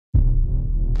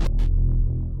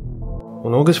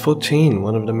On August 14,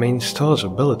 one of the main stars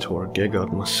of Bellator,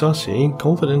 Gegard Mousasi,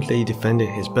 confidently defended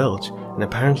his belt and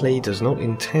apparently does not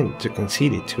intend to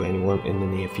concede it to anyone in the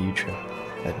near future.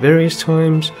 At various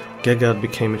times, Gegard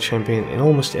became a champion in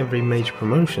almost every major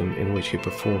promotion in which he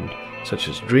performed, such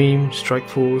as Dream,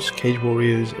 Strikeforce, Cage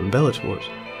Warriors and Bellator.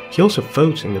 He also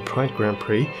fought in the Pride Grand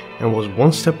Prix and was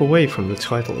one step away from the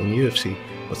title in UFC,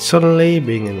 but suddenly,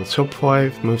 being in the top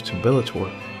 5, moved to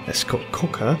Bellator, as Scott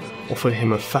Coker offered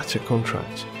him a fatter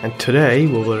contract. And today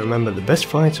we will remember the best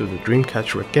fights of the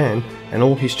DreamCatcher again and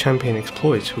all his champion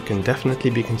exploits, who can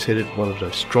definitely be considered one of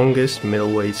the strongest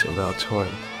middleweights of our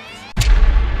time.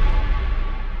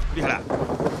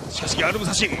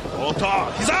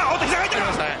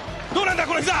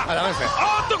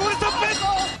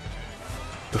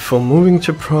 Before moving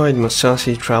to Pride,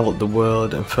 Mousasi travelled the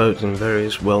world and fought in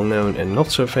various well-known and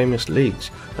not-so-famous leagues,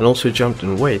 and also jumped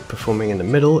in weight, performing in the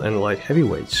middle and light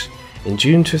heavyweights. In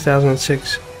June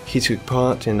 2006, he took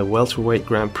part in the welterweight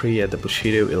Grand Prix at the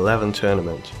Bushido 11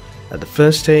 tournament. At the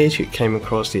first stage, he came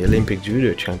across the Olympic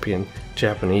judo champion,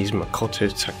 Japanese Makoto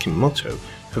Takimoto,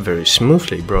 who very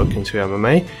smoothly broke into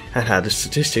MMA and had the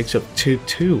statistics of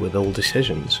 2-2 with all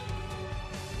decisions.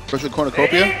 Where's the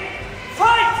cornucopia?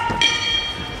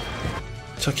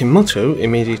 Takimoto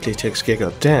immediately takes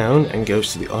Gegard down and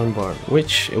goes to the armbar,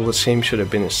 which it would seem should have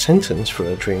been a sentence for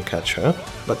a DreamCatcher,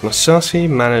 but Mousasi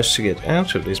managed to get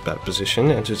out of this bad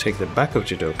position and to take the back of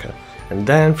judoka, and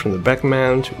then from the back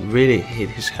mount really hit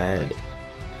his head.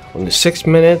 On the 6th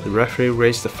minute, the referee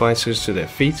raised the fighters to their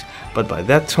feet, but by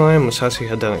that time Mousasi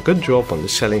had done a good job on the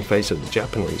selling face of the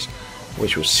Japanese,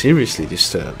 which was seriously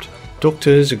disturbed.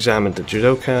 Doctors examined the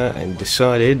judoka and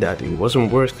decided that it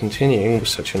wasn't worth continuing with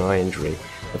such an eye injury.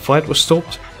 The fight was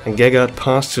stopped and Gegard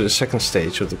passed to the second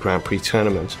stage of the Grand Prix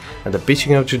tournament, and the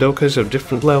beating of judokas of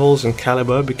different levels and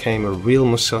caliber became a real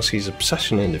Mousasi's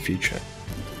obsession in the future.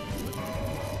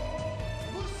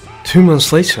 2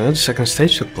 months later, the second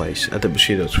stage took place at the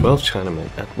Bushido 12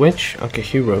 tournament, at which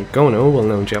Akihiro Gono, a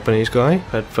well-known Japanese guy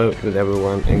who had fought with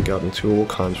everyone and got into all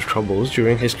kinds of troubles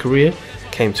during his career,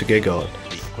 came to Gegard.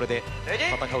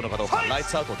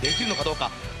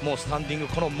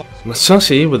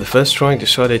 Mousasi, with the first strike,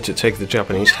 decided to take the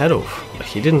Japanese head off, but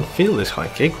he didn't feel this high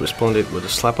kick, responded with a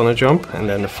slap on a jump, and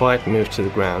then the fight moved to the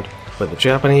ground, where the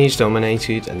Japanese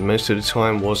dominated and most of the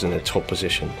time was in the top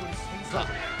position.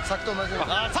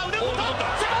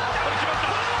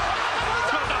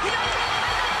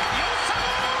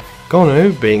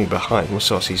 Gono, being behind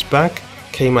Mousasi's back,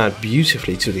 came out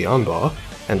beautifully to the armbar,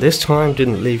 and this time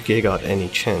didn't leave Gegard any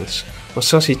chance.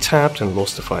 Mousasi tapped and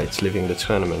lost the fight, leaving the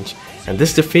tournament, and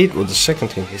this defeat was the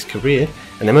second in his career,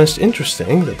 and the most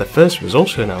interesting that the first was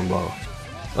also an armbar.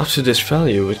 After this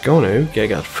failure with Gono,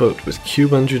 Gegard fought with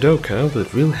Cuban judoka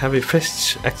with real heavy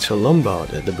fists Hector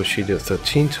Lombard at the Bushido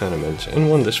 13 tournament and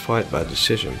won this fight by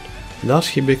decision. Thus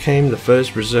he became the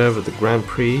first reserve of the Grand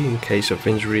Prix in case of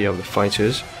injury of the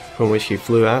fighters, from which he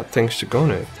flew out thanks to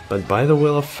Gono, but by the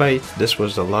will of fate this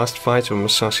was the last fight of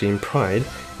Mousasi in Pride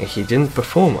and he didn't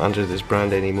perform under this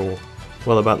brand anymore.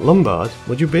 Well, about Lombard,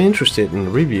 would you be interested in a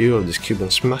review of this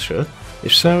Cuban smasher?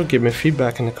 If so, give me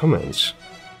feedback in the comments.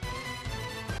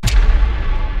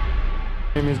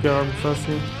 My name is Gegard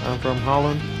Mousasi. I'm from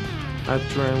Holland. I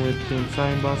train with Team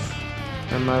Seinbas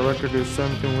and my record is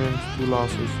 17 wins, 2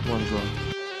 losses, 1 draw.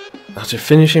 After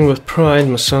finishing with Pride,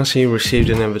 Mousasi received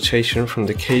an invitation from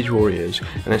the Cage Warriors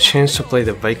and a chance to play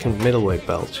the vacant middleweight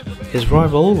belt. His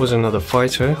rival was another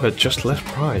fighter who had just left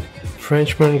Pride,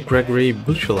 Frenchman Gregory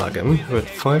Bouchelagam, who had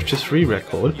 5-3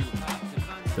 record.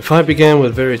 The fight began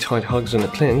with very tight hugs in the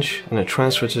clinch and a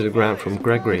transfer to the ground from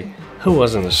Gregory, who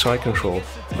was in the side control,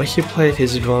 but he played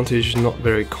his advantage not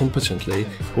very competently,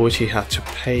 for which he had to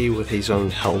pay with his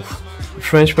own health. The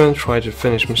Frenchman tried to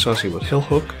finish Mousasi with heel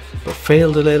hook, but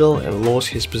failed a little and lost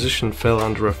his position, fell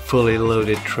under a fully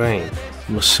loaded train.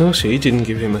 Mousasi didn't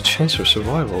give him a chance for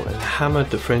survival and hammered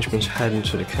the Frenchman's head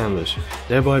into the canvas,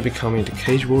 thereby becoming the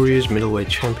Cage Warriors middleweight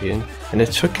champion, and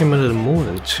it took him a little more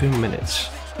than 2 minutes.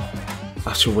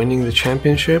 After winning the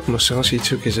championship, Mousasi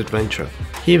took his adventure.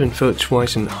 He even fought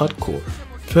twice in the hardcore.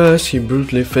 First, he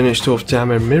brutally finished off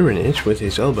Damir Mirinic with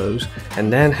his elbows,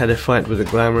 and then had a fight with the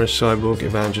glamorous cyborg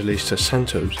Evangelista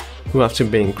Santos, who after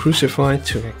being crucified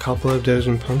took a couple of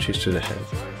dozen punches to the head.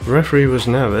 The referee was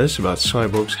nervous about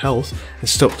Cyborg's health and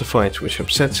stopped the fight, which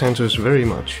upset Santos very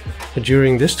much, but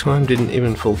during this time didn't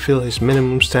even fulfill his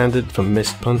minimum standard for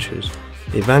missed punches.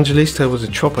 The Evangelista was a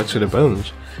chopper to the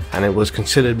bones, and it was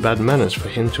considered bad manners for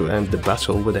him to end the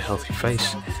battle with a healthy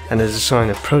face, and as a sign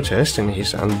of protest in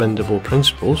his unbendable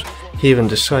principles, he even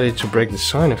decided to break the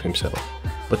sign of himself.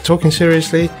 But talking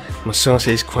seriously, Mousasi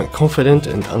is quite confident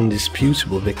in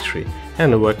undisputable victory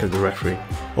and the work of the referee,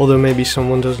 although maybe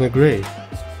someone doesn't agree.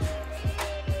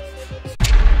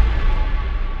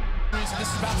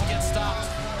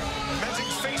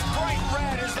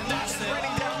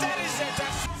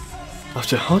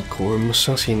 After hardcore,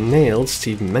 Mousasi nailed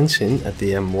Steve Mensin at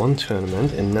the M1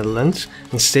 tournament in Netherlands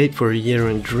and stayed for a year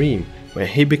in Dream, where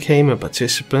he became a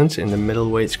participant in the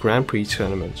middleweights Grand Prix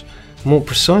tournament. More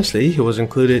precisely, he was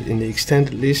included in the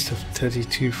extended list of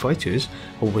 32 fighters,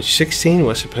 of which 16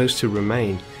 were supposed to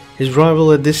remain. His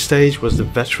rival at this stage was the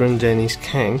veteran Dennis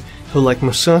Kang, who like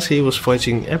Mousasi was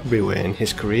fighting everywhere in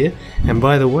his career, and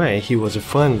by the way, he was a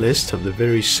finalist of the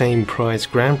very same Pride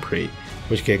Grand Prix,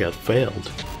 which Gegard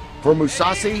failed. For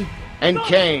Mousasi and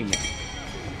Kang.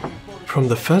 From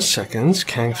the first seconds,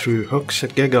 Kang threw hooks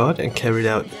at Gegard and carried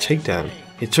out a takedown.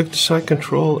 He took the side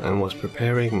control and was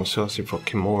preparing Mousasi for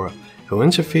Kimura, who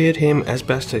interfered him as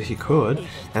best as he could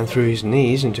and threw his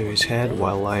knees into his head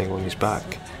while lying on his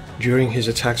back. During his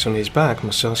attacks on his back,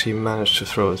 Mousasi managed to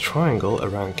throw a triangle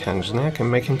around Kang's neck and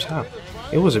make him tap.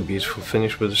 It was a beautiful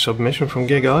finish with a submission from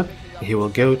Gegard. He will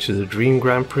go to the Dream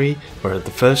Grand Prix, where at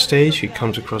the first stage he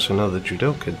comes across another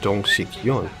judoka, Dong Sik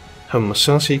Yon, whom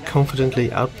Mousasi confidently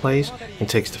outplays and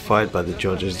takes the fight by the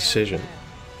judge's decision.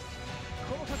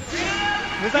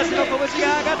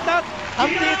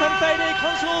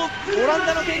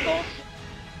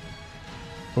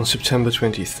 On September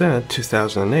 23,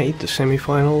 2008, the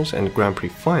semi-finals and Grand Prix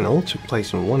final took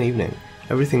place in one evening.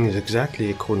 Everything is exactly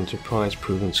according to Pride's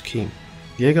proven scheme.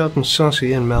 Gegard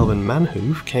Mousasi and Melvin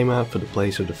Manhoef came out for the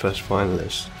place of the first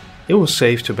finalists. It was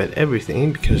safe to bet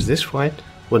everything because this fight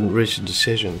wouldn't reach a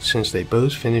decision since they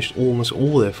both finished almost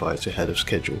all their fights ahead of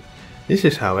schedule. This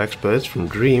is how experts from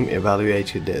Dream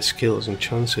evaluated their skills and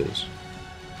chances.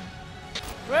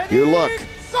 You look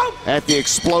at the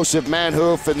explosive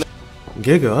Manhoef and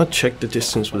Gegard checked the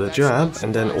distance with a jab,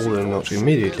 and then, although not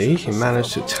immediately, he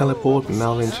managed to teleport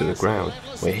Melvin to the ground,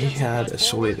 where he had a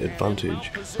solid advantage.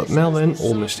 But Melvin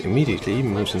almost immediately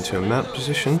moves into a mount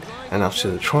position, and after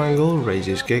the triangle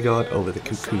raises Gegard over the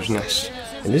cuckoo's nest.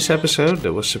 In this episode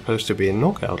there was supposed to be a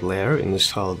knockout lair in the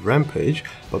style of Rampage,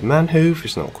 but Manhoef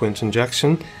is not Quinton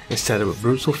Jackson. Instead of a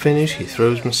brutal finish, he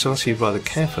throws Mousasi rather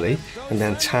carefully and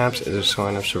then taps as a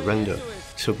sign of surrender.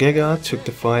 So Gegard took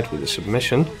the fight with a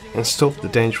submission and stopped the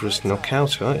dangerous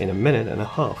knockouter in a minute and a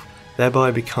half,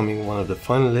 thereby becoming one of the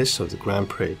finalists of the Grand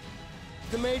Prix.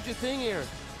 The major thing here.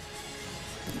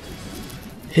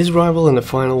 His rival in the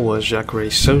final was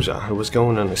Jacare Souza, who was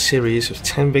going on a series of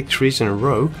 10 victories in a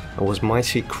row and was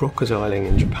mighty crocodiling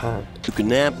in Japan. Took a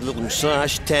nap, a little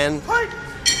massage, 10.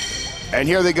 and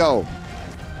here they go.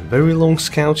 Very long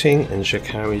scouting and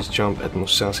Jacare's jump at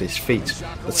Mousasi's feet,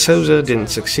 but Souza didn't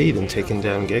succeed in taking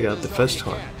down Gegard the first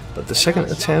time, but the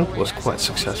second attempt was quite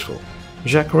successful.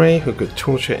 Jacare, who could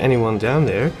torture anyone down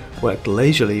there, worked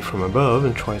leisurely from above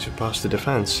and tried to pass the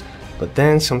defense, but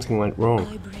then something went wrong.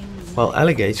 While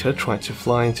Alligator tried to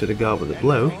fly into the guard with a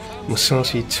blow,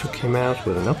 Mousasi took him out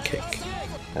with an upkick.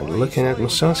 And looking at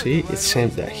Mousasi, it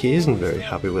seemed that he isn't very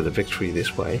happy with a victory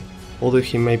this way. Although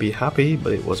he may be happy,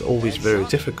 but it was always very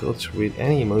difficult to read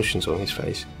any emotions on his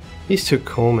face. He's too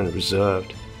calm and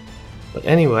reserved. But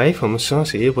anyway, for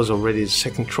Mousasi it was already the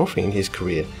second trophy in his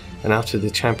career, and after the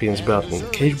champion's bout in the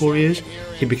Cage Warriors,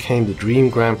 he became the Dream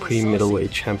Grand Prix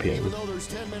middleweight champion.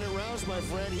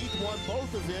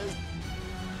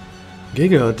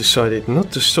 Gegard decided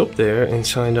not to stop there and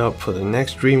signed up for the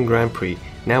next Dream Grand Prix,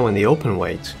 now in the open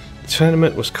weight. The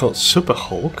tournament was called Super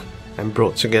Hulk and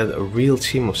brought together a real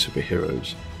team of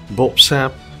superheroes. Bob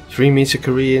Sapp, 3-meter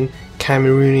Korean,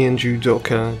 Cameroonian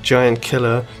judoka, giant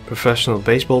killer, professional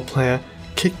baseball player,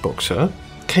 kickboxer,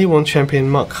 K1 champion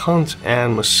Mark Hunt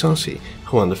and Mousasi,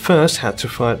 who on the first had to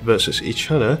fight versus each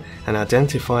other and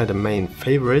identify the main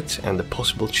favorite and the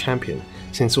possible champion,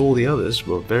 since all the others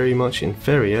were very much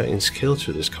inferior in skill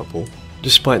to this couple.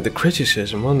 Despite the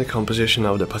criticism on the composition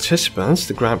of the participants,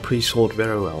 the Grand Prix sold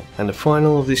very well, and the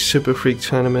final of this Super Freak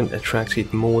tournament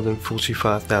attracted more than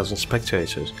 45,000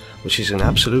 spectators, which is an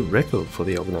absolute record for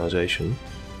the organization.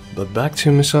 But back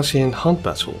to Mousasi and Hunt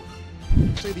battle.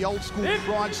 See the old school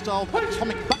Pride style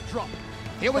atomic butt drop.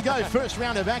 Here we go, first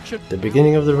round of action. The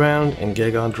beginning of the round, and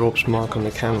Gegard drops Mark on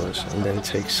the canvas and then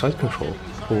takes side control,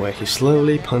 where he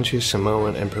slowly punches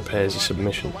Samoan and prepares a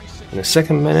submission. In the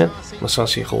second minute,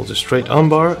 Mousasi holds a straight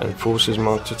armbar and forces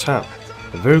Mark to tap.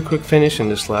 A very quick finish in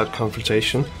this loud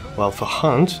confrontation, while for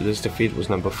Hunt, this defeat was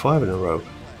number 5 in a row,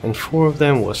 and 4 of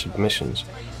them were submissions.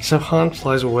 So Hunt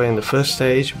flies away in the first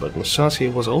stage, but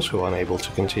Mousasi was also unable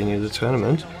to continue the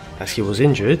tournament, as he was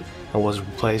injured and was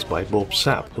replaced by Bob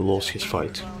Sapp, who lost his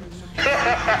fight.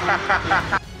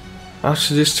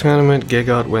 After this tournament,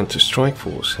 Gegard went to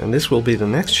Strikeforce, and this will be the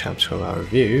next chapter of our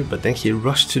review, but then he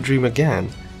rushed to Dream again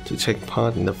to take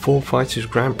part in the 4 Fighters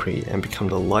Grand Prix and become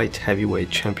the light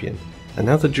heavyweight champion.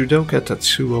 Another judoka,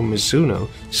 Tatsuo Mizuno,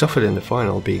 suffered in the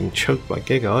final, being choked by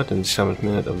Gegard in the 7th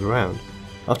minute of the round.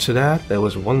 After that, there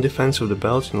was one defense of the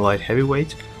belt in light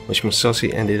heavyweight, which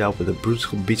Mousasi ended up with a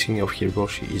brutal beating of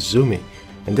Hiroshi Izumi,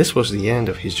 and this was the end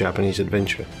of his Japanese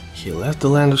adventure. He left the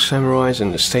land of samurais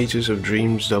in the status of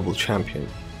Dream's double champion.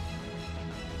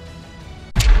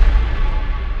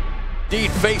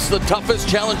 Indeed faced the toughest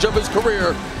challenge of his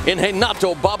career in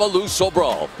Renato Babalu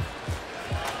Sobral.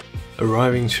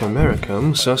 Arriving to America,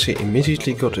 Mousasi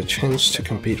immediately got a chance to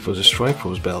compete for the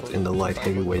Strikeforce belt in the light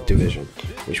heavyweight division,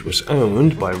 which was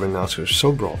owned by Renato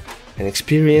Sobral. An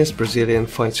experienced Brazilian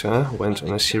fighter went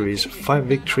on a series of 5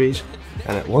 victories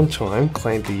and at one time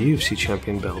claimed the UFC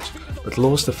champion belt, but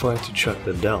lost the fight to Chuck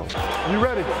Liddell. You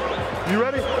ready? You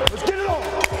ready? Let's get it on!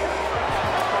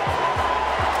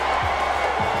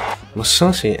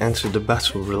 Mousasi entered the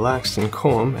battle relaxed and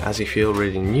calm, as if he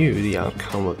already knew the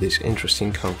outcome of this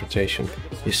interesting confrontation.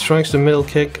 He strikes the middle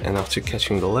kick, and after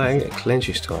catching the leg, a clinch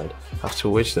is tied, after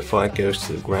which the fight goes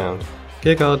to the ground.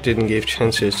 Gegard didn't give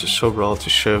chances to Sobral to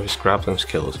show his grappling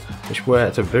skills, which were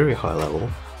at a very high level.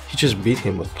 He just beat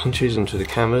him with punches onto the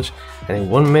canvas, and in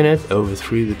 1 minute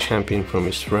overthrew the champion from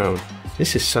his throne.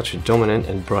 This is such a dominant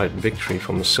and bright victory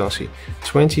for Mousasi,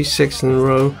 26 in a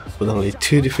row with only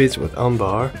 2 defeats with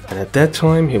armbar, and at that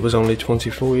time he was only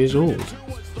 24 years old.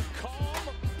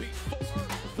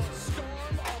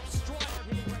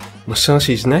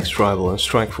 Mousasi's next rival in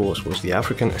Strikeforce was the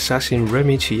African assassin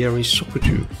Remy Thierry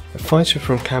Sokoudjou, a fighter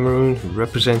from Cameroon who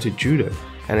represented judo,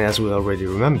 and as we already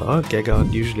remember,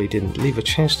 Gegard usually didn't leave a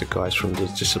chance to guys from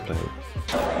this discipline.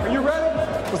 Are you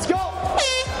ready? Let's go!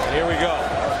 Here we go.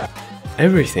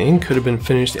 Everything could have been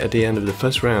finished at the end of the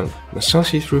first round.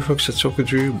 Mousasi threw hooks at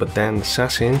Sokoudjou, but then the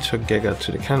assassin took Gegard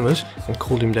to the canvas and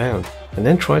cooled him down, and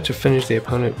then tried to finish the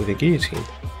opponent with a guillotine.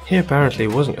 He apparently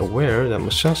wasn't aware that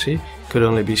Mousasi could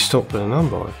only be stopped with an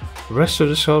armbar. The rest of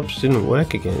the subs didn't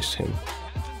work against him.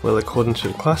 Well, according to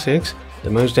the classics, the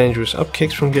most dangerous up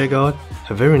kicks from Gegard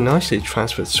have very nicely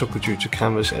transferred Sokoudjou to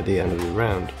canvas at the end of the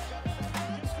round.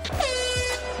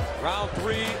 Round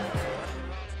 3.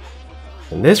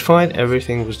 In this fight,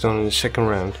 everything was done in the second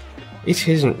round. It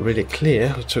isn't really clear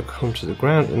who took whom to the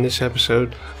ground in this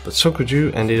episode, but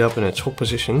Sokoudjou ended up in a top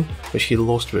position, which he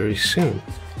lost very soon,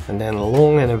 and then a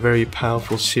long and a very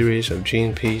powerful series of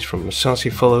GNPs from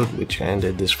Mousasi followed, which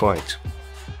ended this fight.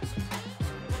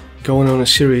 Going on a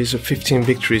series of 15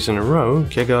 victories in a row,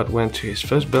 Gegard went to his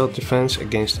first belt defense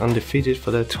against undefeated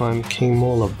for that time King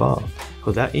Mola,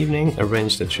 who that evening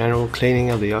arranged a general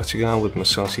cleaning of the octagon with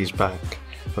Mousasi's back.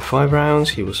 For 5 rounds,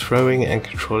 he was throwing and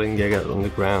controlling Gegard on the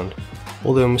ground,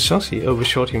 although Mousasi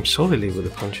overshot him solidly with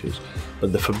the punches,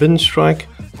 but the forbidden strike,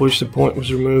 for which the point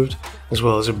was removed, as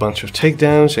well as a bunch of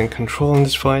takedowns and control in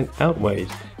this fight outweighed,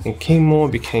 and King Moore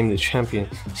became the champion,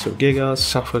 so Gegard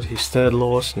suffered his 3rd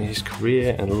loss in his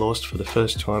career and lost for the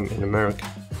first time in America.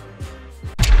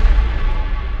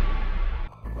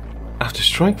 After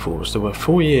Strikeforce, there were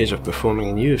 4 years of performing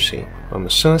in UFC, where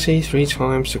Mousasi 3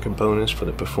 times took a bonus for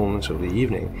the performance of the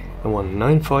evening and won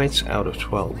 9 fights out of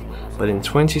 12. But in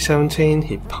 2017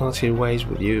 he parted ways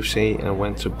with UFC and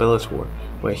went to Bellator,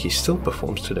 where he still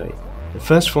performs today. The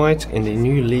first fight in the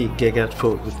new league, Gegard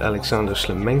fought with Alexander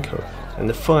Slemenko, and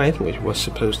the fight, which was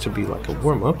supposed to be like a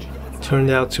warm-up,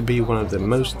 turned out to be one of the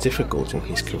most difficult in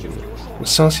his career.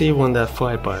 Mousasi won that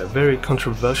fight by a very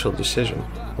controversial decision,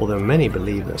 although many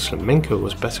believe that Slemenko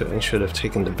was better and should have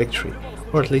taken the victory,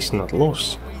 or at least not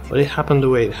lost. But it happened the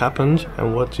way it happened,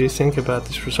 and what do you think about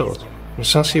this result?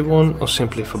 Mousasi won, or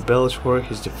simply for Bellator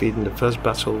his defeat in the first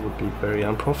battle would be very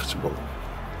unprofitable?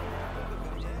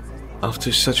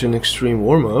 After such an extreme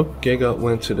warm-up, Gegard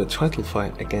went to the title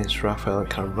fight against Rafael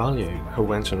Carvalho, who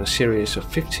went on a series of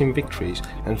 15 victories,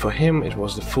 and for him it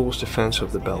was the 4th defense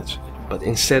of the belt. But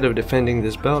instead of defending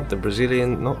this belt, the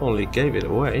Brazilian not only gave it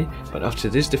away, but after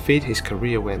this defeat his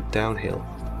career went downhill.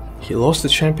 He lost the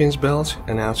champion's belt,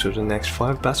 and out of the next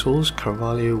 5 battles,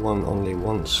 Carvalho won only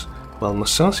once, while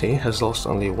Mousasi has lost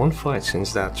only 1 fight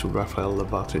since that to Rafael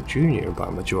Lovato Jr. by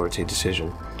majority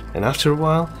decision. And after a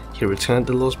while, he returned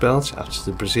the lost belt after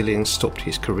the Brazilian stopped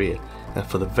his career, and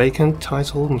for the vacant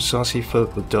title Mousasi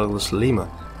fought with Douglas Lima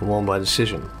and won by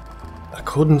decision.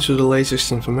 According to the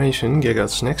latest information,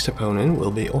 Gegard's next opponent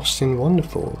will be Austin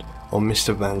Wonderford, or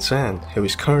Mr. Van Zandt, who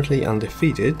is currently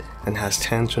undefeated and has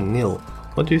 10-0.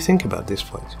 What do you think about this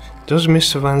fight? Does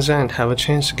Mr. Van Zandt have a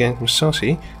chance against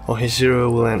Mousasi, or his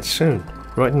 0 will end soon?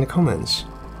 Write in the comments.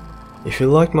 If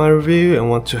you like my review and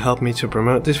want to help me to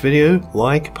promote this video,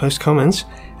 like, post comments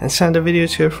and send a video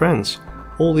to your friends.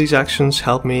 All these actions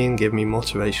help me and give me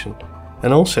motivation.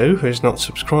 And also, who is not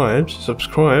subscribed,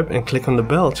 subscribe and click on the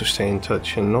bell to stay in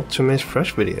touch and not to miss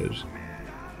fresh videos.